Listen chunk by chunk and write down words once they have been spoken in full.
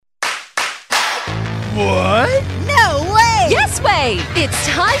What? No way! Yes way! It's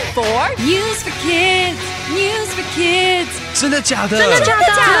time for News for Kids! News for Kids! 真的假的？真的假的？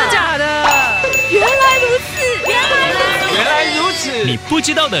真的假的？原来如此！原来如此！你不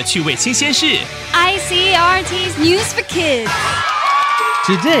知道的趣味新鲜事 ICRT's News for Kids!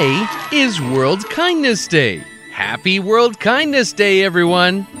 Today is World Kindness Day. Happy World Kindness Day,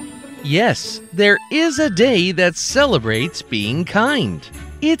 everyone! Yes, there is a day that celebrates being kind.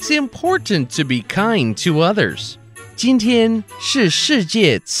 It's important to be kind to others. 今天是世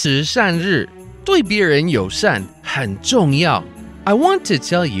界慈善日，对别人友善很重要。I want to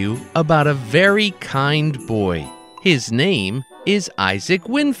tell you about a very kind boy. His name is Isaac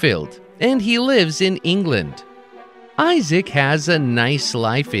Winfield, and he lives in England. Isaac has a nice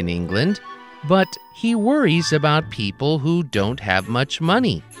life in England, but he worries about people who don't have much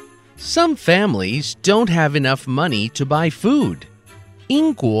money. Some families don't have enough money to buy food.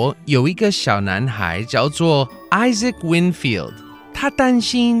 英国有一个小男孩叫做 Isaac Winfield， 他担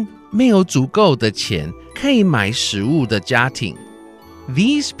心没有足够的钱可以买食物的家庭。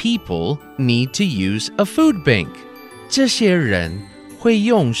These people need to use a food bank. 这些人会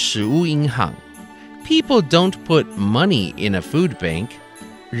用食物银行。People don't put money in a food bank.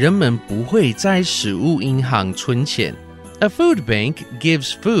 人们不会在食物银行存钱。A food bank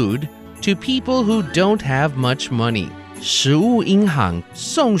gives food to people who don't have much money. 食物银行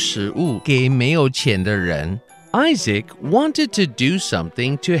送食物给没有钱的人。Isaac wanted to do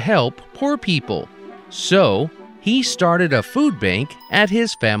something to help poor people. So, he started a food bank at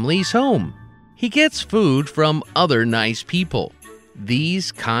his family's home. He gets food from other nice people.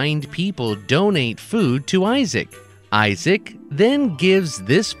 These kind people donate food to Isaac. Isaac then gives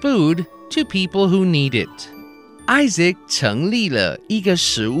this food to people who need it. Isaac 成立了一个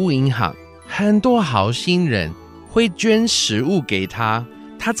食物银行，很多好心人会捐食物给他，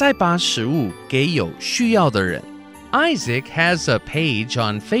他再把食物给有需要的人。Isaac has a page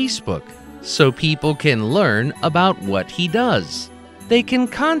on Facebook, so people can learn about what he does. They can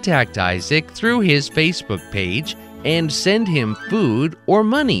contact Isaac through his Facebook page and send him food or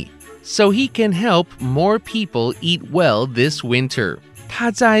money, so he can help more people eat well this winter.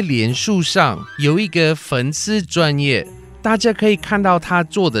 他在脸书上有一个粉丝专页，大家可以看到他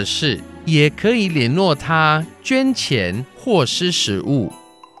做的事，也可以联络他捐钱或是食物。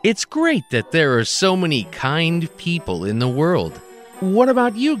It's great that there are so many kind people in the world. What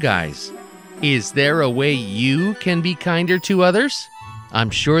about you guys? Is there a way you can be kinder to others? I'm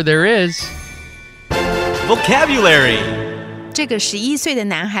sure there is. Vocabulary. 这个11岁的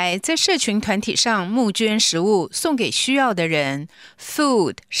男孩在社群团体上募捐食物送给需要的人。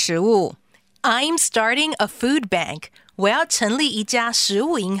Food 食物。I'm starting a food bank. 我要成立一家食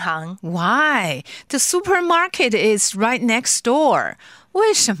物银行。Why? The supermarket is right next door.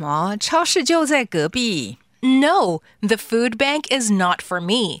 为什么超市就在隔壁？ No, the food bank is not for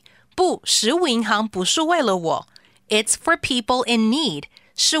me. 不，食物银行不是为了我。It's for people in need.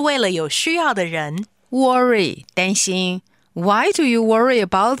 是为了有需要的人。Worry 担心。Why do you worry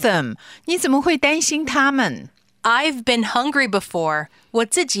about them? 你怎么会担心他们？ I've been hungry before. 我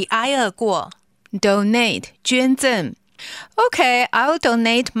自己挨饿过。Donate 捐赠。Okay, I'll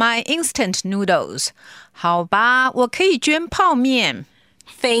donate my instant noodles. 好吧，我可以捐泡面。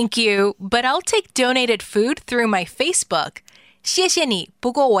Thank you, but I'll take donated food through my Facebook. 谢谢你，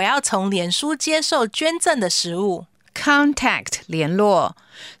不过我要从脸书接受捐赠的食物。Contact 联络。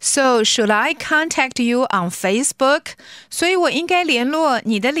So, should I contact you on Facebook? 所以我应该联络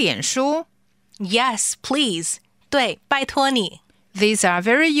你的脸书。Yes, please. 对，拜托你。These are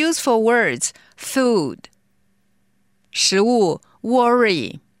very useful words. Food 食物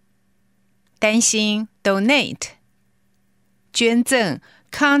worry 担心 donate 捐赠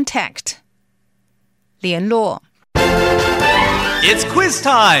contact 联络。 It's quiz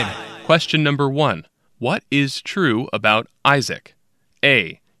time. Question number 1. What is true about Isaac?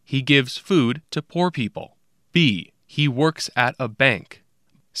 A. He gives food to poor people. B. He works at a bank.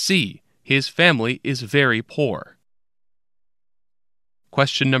 C. His family is very poor.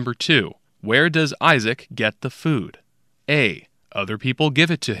 Question number 2. Where does Isaac get the food? A. Other people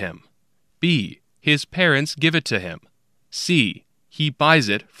give it to him. B. His parents give it to him. C. He buys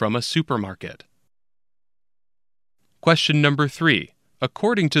it from a supermarket. Question number 3.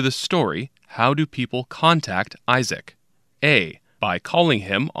 According to the story, how do people contact Isaac? A. By calling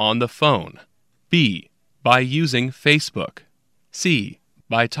him on the phone. B. By using Facebook. C.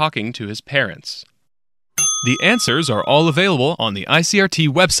 By talking to his parents. The answers are all available on the ICRT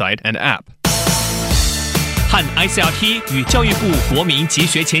website and app. 和 ICRT 与教育部国民及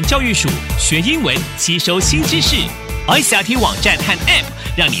学前教育署学英文，吸收新知识。iCRT 网站和 App，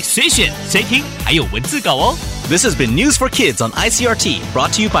 让你随选随听，还有文字稿哦。This has been News for Kids on ICRT,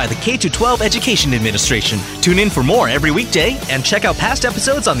 brought to you by the K-12 Education Administration. Tune in for more every weekday and check out past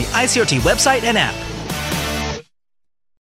episodes on the ICRT website and app.